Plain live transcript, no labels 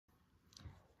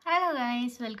Hello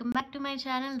guys, welcome back to my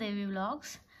channel Devi vlogs.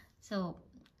 So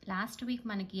last week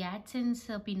మనకి AdSense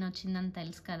pin వచ్చిందని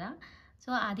తెలుసు కదా. So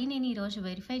అది నేను ఈరోజు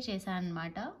వెరిఫై చేశాను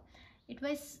అనమాట. ఇట్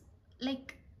వాస్ లైక్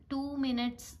 2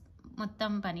 minutes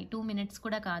మొత్తం పని. 2 minutes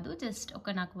కూడా కాదు, జస్ట్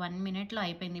నాకు 1 minuteలో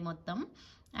అయిపోయింది మొత్తం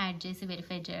యాడ్ చేసి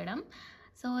వెరిఫై చేయడం.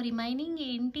 సో రిమైనింగ్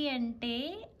ఏంటి అంటే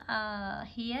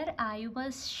హియర్ ఐ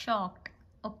వాజ్ షాక్డ్.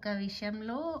 ఒక్క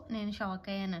విషయంలో నేను షాక్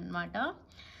అయ్యాను అనమాట.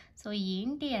 సో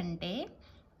ఏంటి అంటే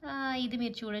ఇది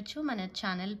మీరు చూడొచ్చు మన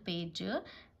channel page.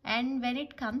 And when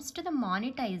it comes to the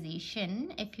monetisation,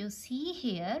 if you see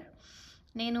here,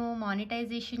 నేను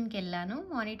మానిటైజేషన్కి వెళ్ళాను.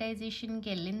 మానిటైజేషన్కి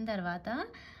వెళ్ళిన తర్వాత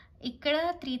ఇక్కడ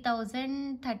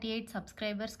 3038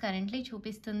 సబ్స్క్రైబర్స్ కరెంట్లీ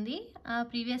చూపిస్తుంది.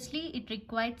 Previously it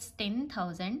రిక్వైర్డ్స్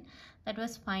 10,000. That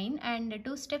was fine. And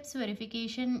 2 steps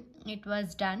verification it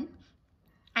was done.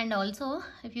 And also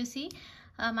if you see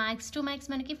max to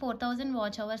max మనకి 4000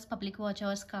 watch hours, public watch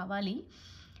hours కావాలి.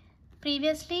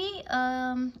 Previously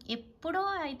ఎప్పుడో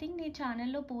I think నీ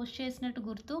ఛానల్లో పోస్ట్ చేసినట్టు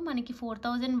గుర్తు, మనకి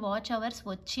 4000 వాచ్ అవర్స్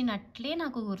వచ్చినట్లే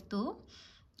నాకు గుర్తు,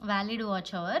 వ్యాలిడ్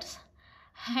వాచ్ అవర్స్.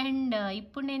 అండ్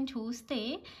ఇప్పుడు నేను చూస్తే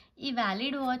ఈ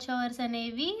వ్యాలిడ్ వాచ్ అవర్స్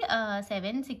అనేవి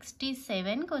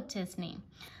 767కి వచ్చేసినాయి.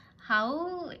 హౌ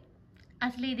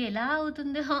అసలు ఇది ఎలా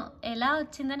అవుతుందో, ఎలా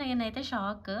వచ్చిందో నేనైతే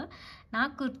షాక్.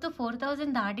 నాకు గుర్తు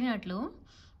 4000 దాటినట్లు,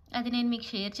 అది నేను మీకు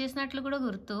షేర్ చేసినట్లు కూడా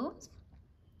గుర్తు.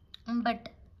 బట్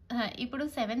ఇప్పుడు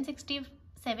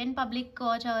 767 పబ్లిక్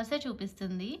వాచ్ అవర్సే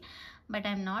చూపిస్తుంది. బట్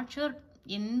ఐఎమ్ నాట్ షూర్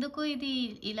ఎందుకు ఇది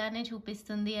ఇలానే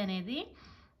చూపిస్తుంది అనేది.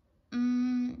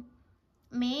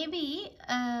 మేబీ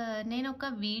నేను ఒక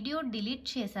వీడియో డిలీట్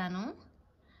చేశాను.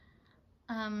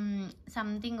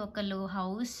 సంథింగ్ ఒకళ్ళు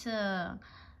హౌస్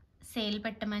సేల్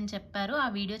పెట్టమని చెప్పారు, ఆ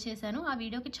వీడియో చేశాను. ఆ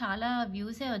వీడియోకి చాలా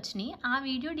వ్యూసే వచ్చినాయి. ఆ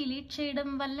వీడియో డిలీట్ చేయడం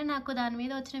వల్ల నాకు దాని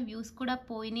మీద వచ్చిన వ్యూస్ కూడా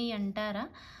పోయినాయి అంటారా?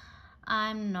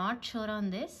 I'm not sure on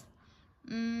this.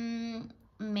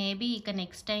 Maybe ఇక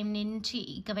నెక్స్ట్ టైం నుంచి,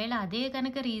 ఒకవేళ అదే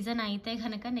కనుక రీజన్ అయితే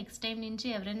కనుక నెక్స్ట్ టైం నుంచి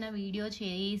ఎవరైనా వీడియో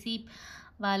చేసి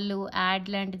వాళ్ళు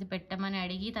యాడ్ లాంటిది పెట్టమని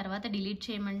అడిగి తర్వాత డిలీట్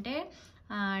చేయమంటే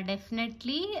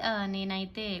డెఫినెట్లీ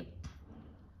నేనైతే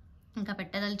ఇంకా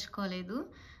పెట్టదలుచుకోలేదు.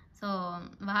 సో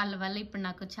వాళ్ళ వల్ల ఇప్పుడు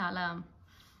నాకు చాలా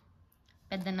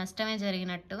పెద్ద నష్టమే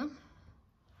జరిగినట్టు.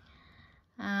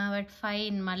 బట్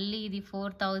ఫైన్, మళ్ళీ ఇది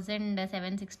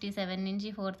 4767 నుంచి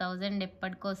 4000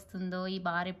 ఎప్పటికి వస్తుందో, ఈ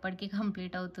బార్ ఎప్పటికీ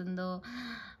కంప్లీట్ అవుతుందో,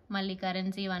 మళ్ళీ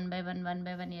కరెన్సీ 1 by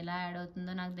 1 ఎలా యాడ్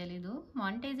అవుతుందో నాకు తెలీదు.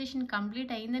 మానిటైజేషన్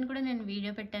కంప్లీట్ అయిందని కూడా నేను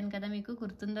వీడియో పెట్టాను కదా, మీకు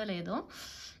గుర్తుందో లేదో.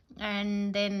 And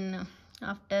then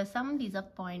after some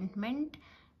disappointment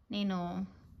నేను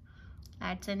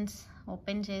యాడ్సెన్స్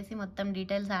ఓపెన్ చేసి మొత్తం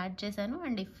డీటెయిల్స్ యాడ్ చేశాను.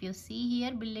 And if you see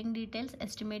here billing details,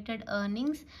 estimated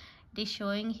earnings, it is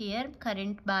showing here.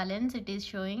 Current balance, it is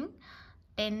showing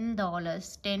 $10,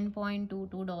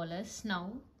 $10.22 now.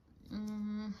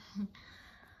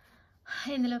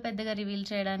 ఇందులో పెద్దగా రివీల్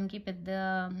చేయడానికి, పెద్ద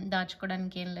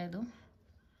దాచుకోవడానికి ఏం లేదు.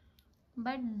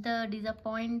 But the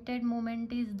disappointed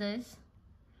moment is this.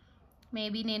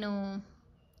 Maybe నేను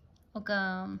ఒక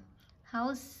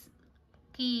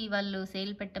హౌస్కి వాళ్ళు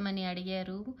సేల్ పెట్టమని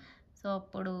అడిగారు, సో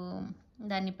అప్పుడు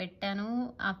దాన్ని పెట్టాను.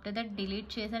 ఆఫ్టర్ దట్ డిలీట్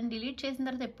చేశాను. డిలీట్ చేసిన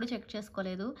తర్వాత ఎప్పుడు చెక్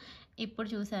చేసుకోలేదు, ఇప్పుడు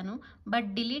చూశాను. బట్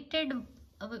డిలీటెడ్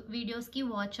వీడియోస్కి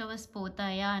వాచ్ అవర్స్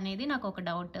పోతాయా అనేది నాకు ఒక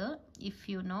doubt. If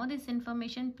you know this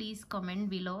information please comment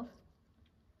below,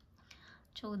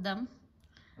 చూద్దాం.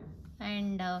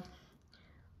 And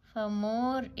for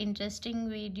more interesting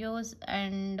videos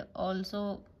and also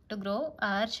to grow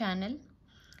our channel,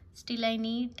 still I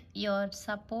need your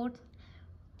support.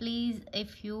 Please,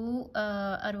 if you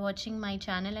are watching my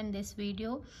channel and this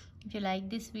video, if you like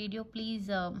this video, please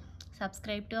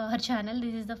subscribe to our channel.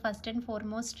 This is the first and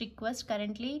foremost request.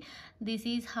 Currently this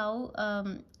is how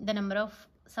the number of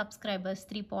subscribers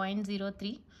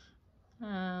 3.03.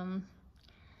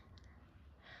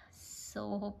 So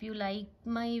hope you like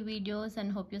my videos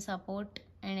and hope you support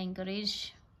and encourage.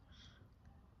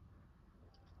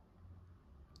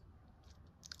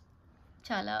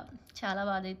 చాలా చాలా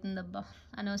బాధ అవుతుందబ్బా,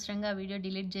 అనవసరంగా video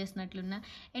delete చేసినట్లున్నా.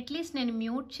 At least నేను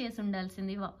mute చేసి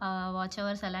ఉండాల్సింది, watch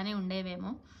hours అలానే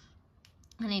ఉండేవేమో.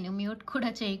 నేను mute కూడా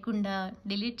చేయకుండా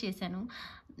డిలీట్ చేశాను.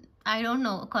 ఐ డోంట్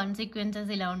నో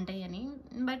కాన్సిక్వెన్సెస్ ఇలా ఉంటాయని.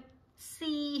 But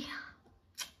see,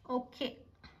 okay,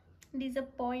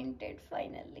 disappointed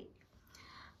finally.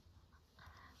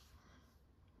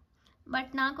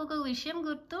 But నాకు ఒక విషయం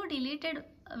గుర్తు, డిలీటెడ్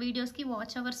వీడియోస్కి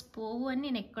వాచ్ అవర్స్ పోవు అని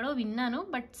నేను ఎక్కడో విన్నాను.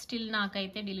 బట్ స్టిల్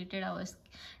నాకైతే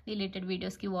డిలీటెడ్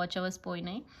వీడియోస్కి వాచ్ అవర్స్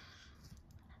పోయినాయి.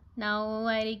 Now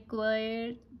I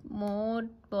require more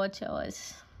watch hours.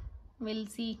 Will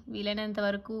see, వీలైనంత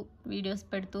వరకు వీడియోస్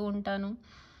పెడుతూ ఉంటాను.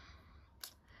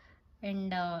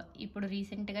 అండ్ ఇప్పుడు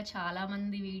రీసెంట్గా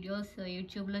చాలామంది వీడియోస్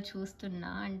యూట్యూబ్లో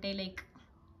చూస్తున్నా, అంటే లైక్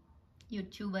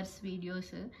యూట్యూబర్స్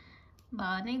వీడియోస్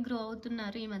బాగానే గ్రో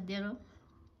అవుతున్నారు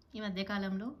ఈ మధ్య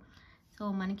కాలంలో. సో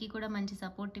మనకి కూడా మంచి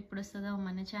సపోర్ట్ ఎప్పుడు వస్తుందో,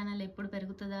 మన ఛానల్ ఎప్పుడు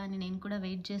పెరుగుతుందా అని నేను కూడా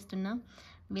వెయిట్ చేస్తున్నా.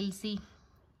 విల్ సీ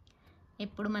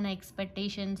ఎప్పుడు మన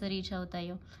ఎక్స్పెక్టేషన్స్ రీచ్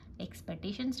అవుతాయో.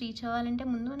 ఎక్స్పెక్టేషన్స్ రీచ్ అవ్వాలంటే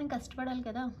ముందు మనం కష్టపడాలి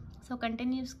కదా. సో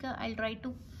కంటిన్యూస్గా I try to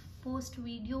post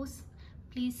videos.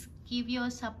 Please give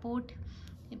your support.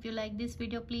 If you like this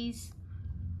video, please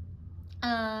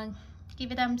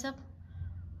give a thumbs up,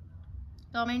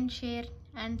 comment, share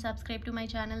and subscribe to my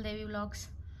channel Devi Vlogs.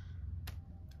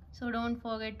 So don't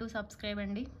forget to subscribe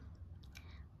andi.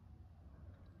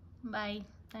 Bye.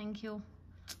 Thank you.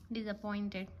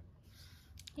 Disappointed.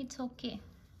 It's okay.